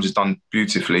Shonda Rhimes has done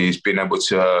beautifully is being able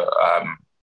to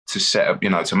set up,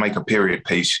 to make a period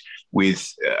piece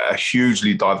with a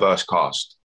hugely diverse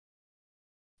cast,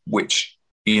 which,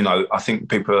 I think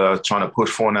people are trying to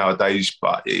push for nowadays,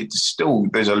 but it's still,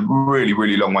 there's a really,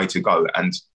 really long way to go.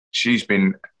 And she's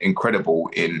been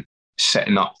incredible in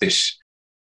setting up this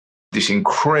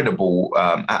incredible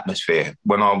atmosphere.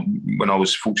 When I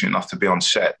was fortunate enough to be on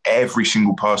set, every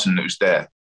single person that was there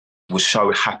was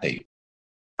so happy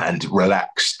and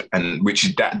relaxed, and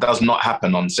that does not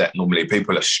happen on set normally.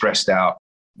 People are stressed out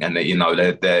and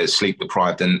they're sleep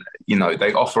deprived, and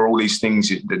they offer all these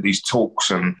things, these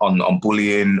talks and on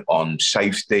bullying, on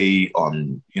safety,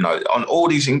 on all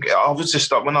these things. I was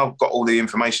just like, when I got all the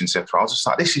information sent through, I was just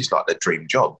like, this is like the dream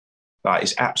job. Like,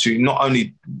 it's absolutely, not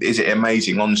only is it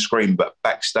amazing on screen, but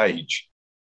backstage,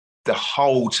 the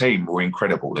whole team were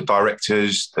incredible. The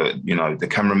directors, the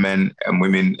cameramen and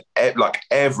women, like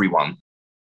everyone.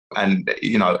 And,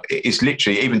 it's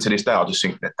literally, even to this day, I just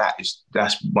think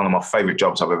that's one of my favourite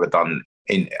jobs I've ever done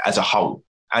as a whole.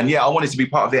 And yeah, I wanted to be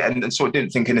part of it, and sort of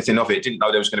didn't think anything of it. Didn't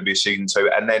know there was going to be a season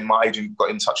 2. And then my agent got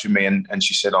in touch with me and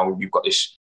she said, "Oh, you've got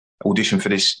this audition for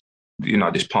this,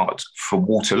 this part for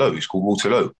Waterloo. It's called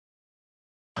Waterloo."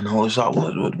 And I was like,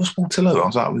 what's Waterloo? I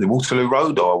was like, Waterloo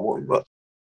Road or what?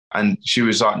 And she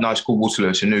was like, "No, it's called Waterloo.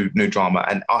 It's a new drama."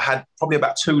 And I had probably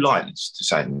about 2 lines to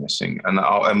say in this thing. And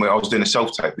I was doing a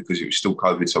self-tape because it was still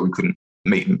COVID, so we couldn't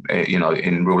meet,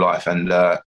 in real life. And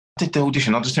I did the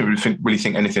audition. I just didn't really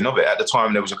think anything of it. At the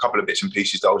time, there was a couple of bits and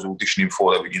pieces that I was auditioning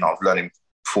for that, I was learning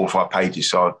 4 or 5 pages.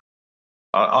 So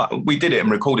we did it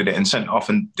and recorded it and sent it off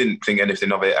and didn't think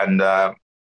anything of it. And I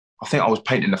think I was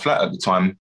painting the flat at the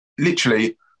time.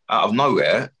 Literally out of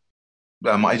nowhere,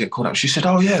 my agent called up. She said,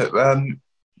 "Oh, yeah,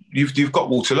 You've got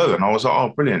Waterloo." And I was like, "Oh,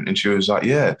 brilliant." And she was like,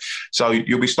 "Yeah, so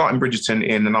you'll be starting Bridgerton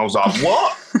in." And I was like,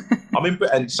 "What?" I mean,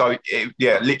 and so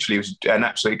literally, it was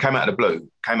it came out of the blue,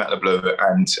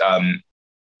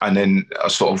 and then I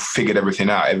sort of figured everything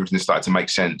out. Everything started to make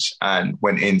sense, and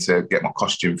went in to get my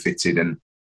costume fitted, and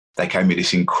they gave me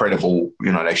this incredible,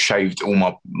 they shaved all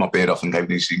my beard off and gave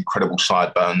me these incredible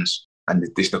sideburns, and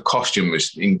the costume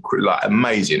was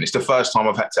amazing. It's the first time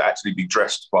I've had to actually be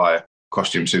dressed by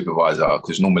costume supervisor,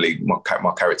 because normally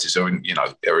my characters are in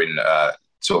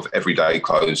sort of everyday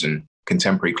clothes and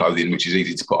contemporary clothing, which is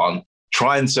easy to put on.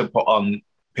 Trying to put on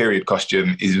period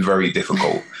costume is very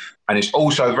difficult. And it's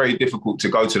also very difficult to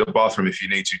go to the bathroom if you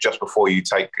need to, just before you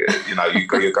take,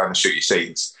 you're going to shoot your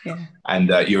scenes. Yeah. And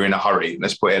you're in a hurry.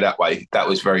 Let's put it that way. That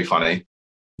was very funny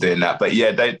doing that. But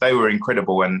yeah, they were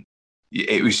incredible. And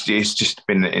it's just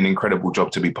been an incredible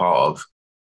job to be part of.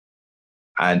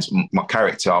 And my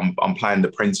character, I'm playing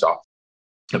the Prince,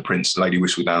 Lady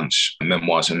Whistledow's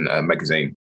memoirs and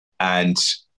magazine. And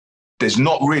there's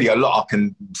not really a lot I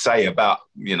can say about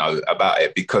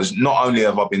it, because not only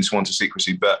have I been sworn to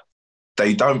secrecy, but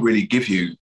they don't really give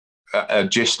you a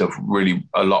gist of really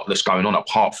a lot that's going on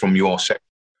apart from your set,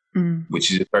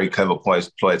 which is a very clever ploy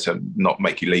to not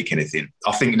make you leak anything.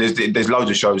 I think there's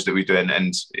loads of shows that we do,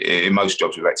 and in most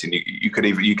jobs with acting,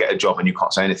 you get a job and you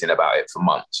can't say anything about it for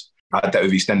months. I had that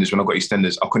with EastEnders. When I got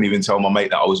EastEnders, I couldn't even tell my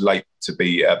mate that I was late to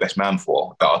be best man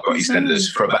for, that I got EastEnders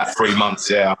for about 3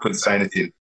 months. Yeah, I couldn't say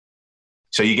anything.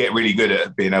 So you get really good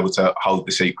at being able to hold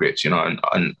the secrets,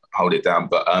 and hold it down.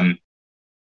 But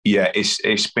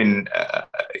it's been,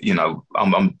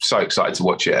 I'm so excited to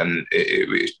watch it, and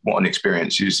what an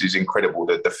experience. It's incredible.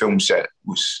 The film set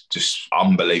was just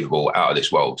unbelievable, out of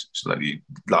this world. It's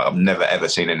like I've never ever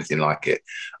seen anything like it.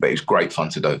 But it was great fun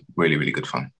to do. Really, really good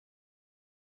fun.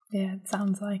 Yeah, it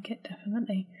sounds like it,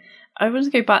 definitely. I want to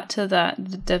go back to the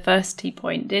diversity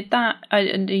point.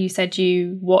 And you said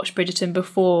you watched Bridgerton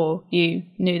before you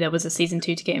knew there was a season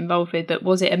 2 to get involved with, but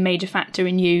was it a major factor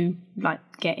in you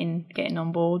getting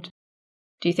on board?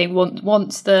 Do you think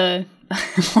once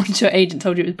your agent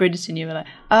told you it was Bridgerton, you were like,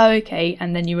 "Oh, okay,"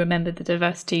 and then you remembered the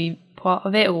diversity part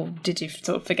of it, or did you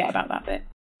sort of forget about that bit?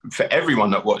 For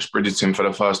everyone that watched Bridgerton for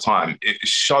the first time,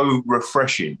 it's so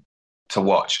refreshing to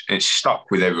watch. It's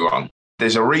stuck with everyone.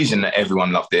 There's a reason that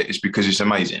everyone loved it. It's because it's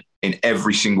amazing in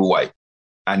every single way.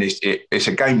 And it's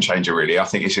a game changer, really. I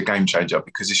think it's a game changer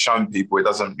because it's shown people it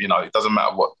doesn't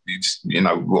matter what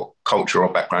what culture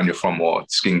or background you're from or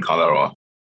skin color, or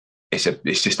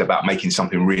it's just about making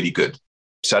something really good.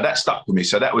 So that stuck with me.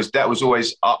 So that was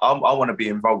always, I want to be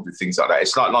involved with things like that.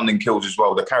 It's like London Kills as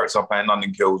well. The character I play in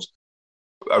London Kills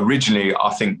originally,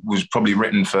 I think, was probably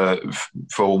written for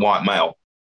a white male.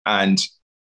 And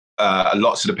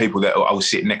lots of the people that I was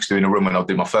sitting next to in a room when I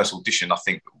did my first audition, I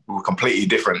think, were completely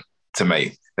different to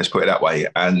me. Let's put it that way.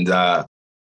 And the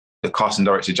casting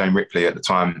director, Jane Ripley, at the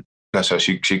time, so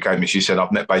she said,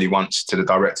 "I've met Bailey once," to the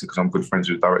director, because I'm good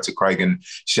friends with director Craig. And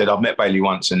she said, "I've met Bailey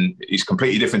once, and he's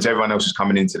completely different to everyone else who's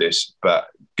coming into this, but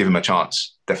give him a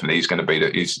chance. Definitely he's going to be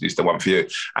he's the one for you."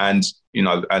 And,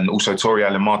 and also Tori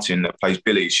Allen Martin that plays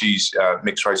Billy, she's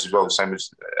mixed race as well, the same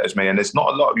as me. And there's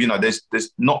not a lot of,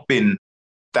 there's not been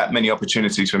that many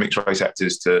opportunities for mixed race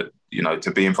actors to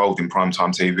be involved in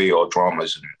primetime TV or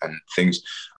dramas and things.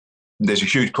 There's a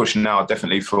huge push now,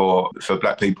 definitely for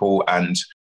Black people, and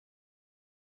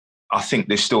I think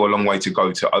there's still a long way to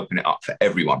go to open it up for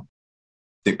everyone.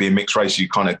 It being mixed race, you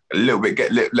kind of a little bit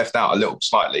get left out a little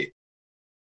slightly,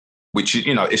 which,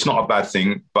 you know, it's not a bad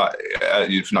thing, but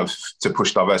you know, to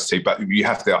push diversity. But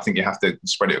I think you have to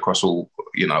spread it across all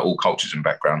cultures and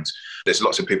backgrounds. There's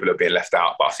lots of people that are being left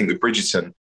out, but I think with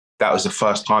Bridgerton, that was the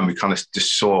first time we kind of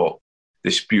just saw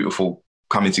this beautiful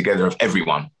coming together of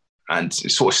everyone and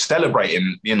sort of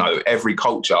celebrating, you know, every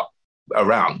culture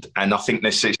around. And I think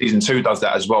this season 2 does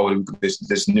that as well.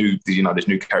 There's new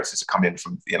characters that come in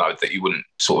from, you know, that you wouldn't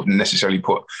sort of necessarily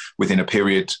put within a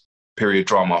period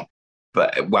drama.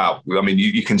 But wow, I mean,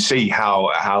 you can see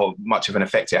how much of an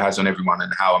effect it has on everyone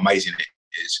and how amazing it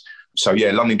is. So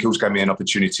yeah, London Kills gave me an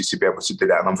opportunity to be able to do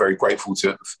that, and I'm very grateful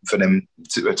for them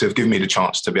to have given me the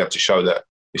chance to be able to show that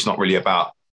it's not really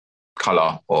about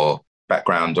colour or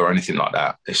background or anything like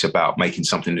that. It's about making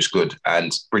something that's good,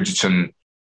 and Bridgerton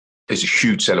is a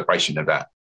huge celebration of that.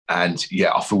 And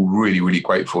yeah, I feel really, really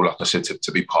grateful, like I said,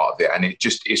 to be part of it. And it's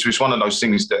just one of those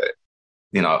things that,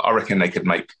 you know, I reckon they could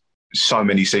make so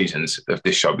many seasons of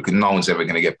this show because no one's ever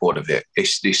going to get bored of it.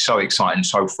 It's so exciting,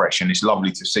 so fresh, and it's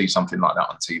lovely to see something like that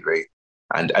on TV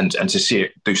and to see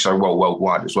it do so well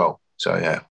worldwide as well. So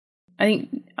yeah. I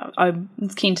think I'm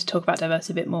keen to talk about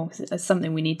diversity a bit more because it's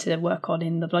something we need to work on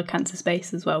in the blood cancer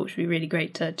space as well, which would be really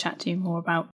great to chat to you more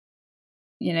about.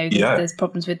 You know, there's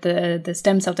problems with the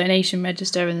stem cell donation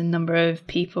register and the number of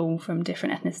people from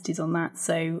different ethnicities on that.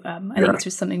 So I think it's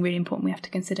just something really important we have to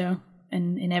consider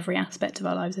in every aspect of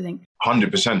our lives, I think.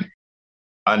 100%.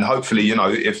 And hopefully, you know,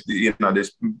 if, you know,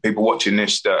 there's people watching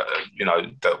this that, you know,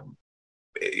 that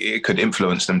it could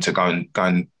influence them to go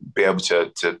and be able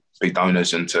to be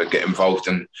donors and to get involved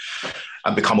and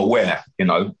become aware. You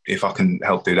know, if I can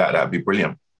help do that, that'd be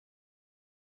brilliant.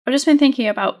 I've just been thinking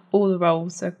about all the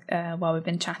roles while we've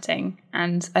been chatting,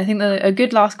 and I think that a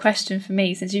good last question for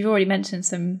me, since you've already mentioned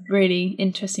some really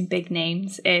interesting big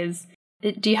names, is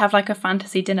do you have like a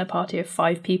fantasy dinner party of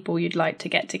 5 people you'd like to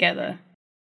get together?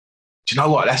 Do you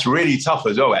know what? That's really tough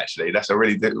as well, actually. That's a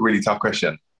really, really tough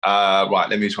question. Right,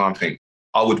 let me try and think.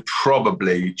 I would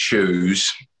probably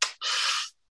choose...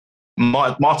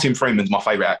 Martin Freeman's my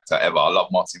favourite actor ever. I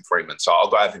love Martin Freeman. So I'll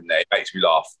go have him there. He makes me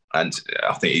laugh. And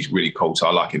I think he's really cool. So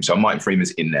I like him. So Martin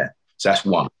Freeman's in there. So that's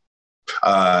one.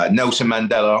 Nelson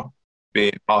Mandela,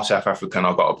 being half South African,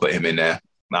 I've got to put him in there.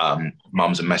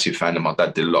 Mum's a massive fan and my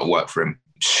dad did a lot of work for him.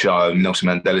 So Nelson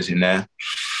Mandela's in there.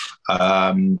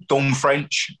 Dawn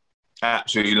French.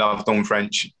 Absolutely love Dawn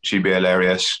French. She'd be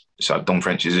hilarious. So Dawn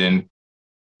French is in.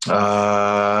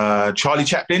 Charlie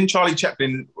Chaplin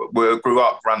grew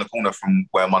up around the corner from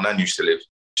where my nan used to live,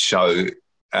 so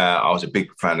I was a big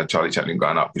fan of Charlie Chaplin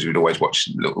growing up because we'd always watch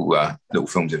little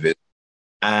films of it.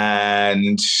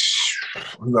 And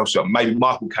who else? Maybe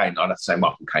Michael Caine. I'd have to say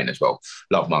Michael Caine as well.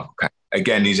 Love Michael Caine.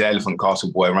 Again, he's an Elephant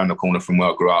Castle boy around the corner from where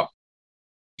I grew up.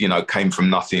 You know, came from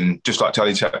nothing, just like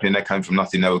Charlie Chaplin. They came from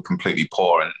nothing. They were completely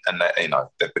poor, and they, you know,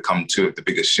 they've become 2 of the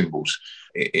biggest symbols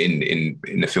in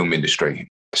the film industry.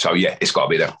 So yeah, it's got to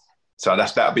be there. So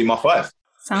that'll be my 5.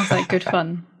 Sounds like good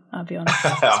fun, I'll be honest.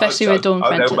 Especially with Dawn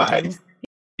French at the table.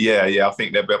 Yeah, I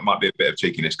think there might be a bit of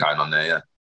cheekiness going on there, yeah.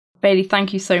 Bailey,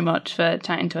 thank you so much for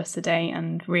chatting to us today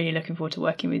and really looking forward to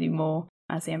working with you more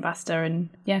as the ambassador. And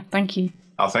yeah, thank you.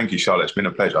 Oh, thank you, Charlotte. It's been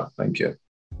a pleasure. Thank you.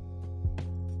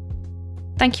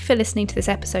 Thank you for listening to this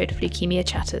episode of Leukemia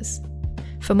Chatters.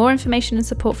 For more information and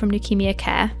support from Leukemia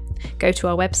Care, go to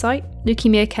our website,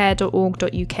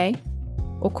 leukemiacare.org.uk,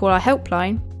 or call our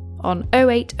helpline on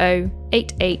 080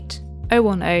 88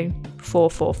 010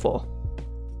 444.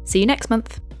 See you next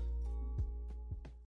month.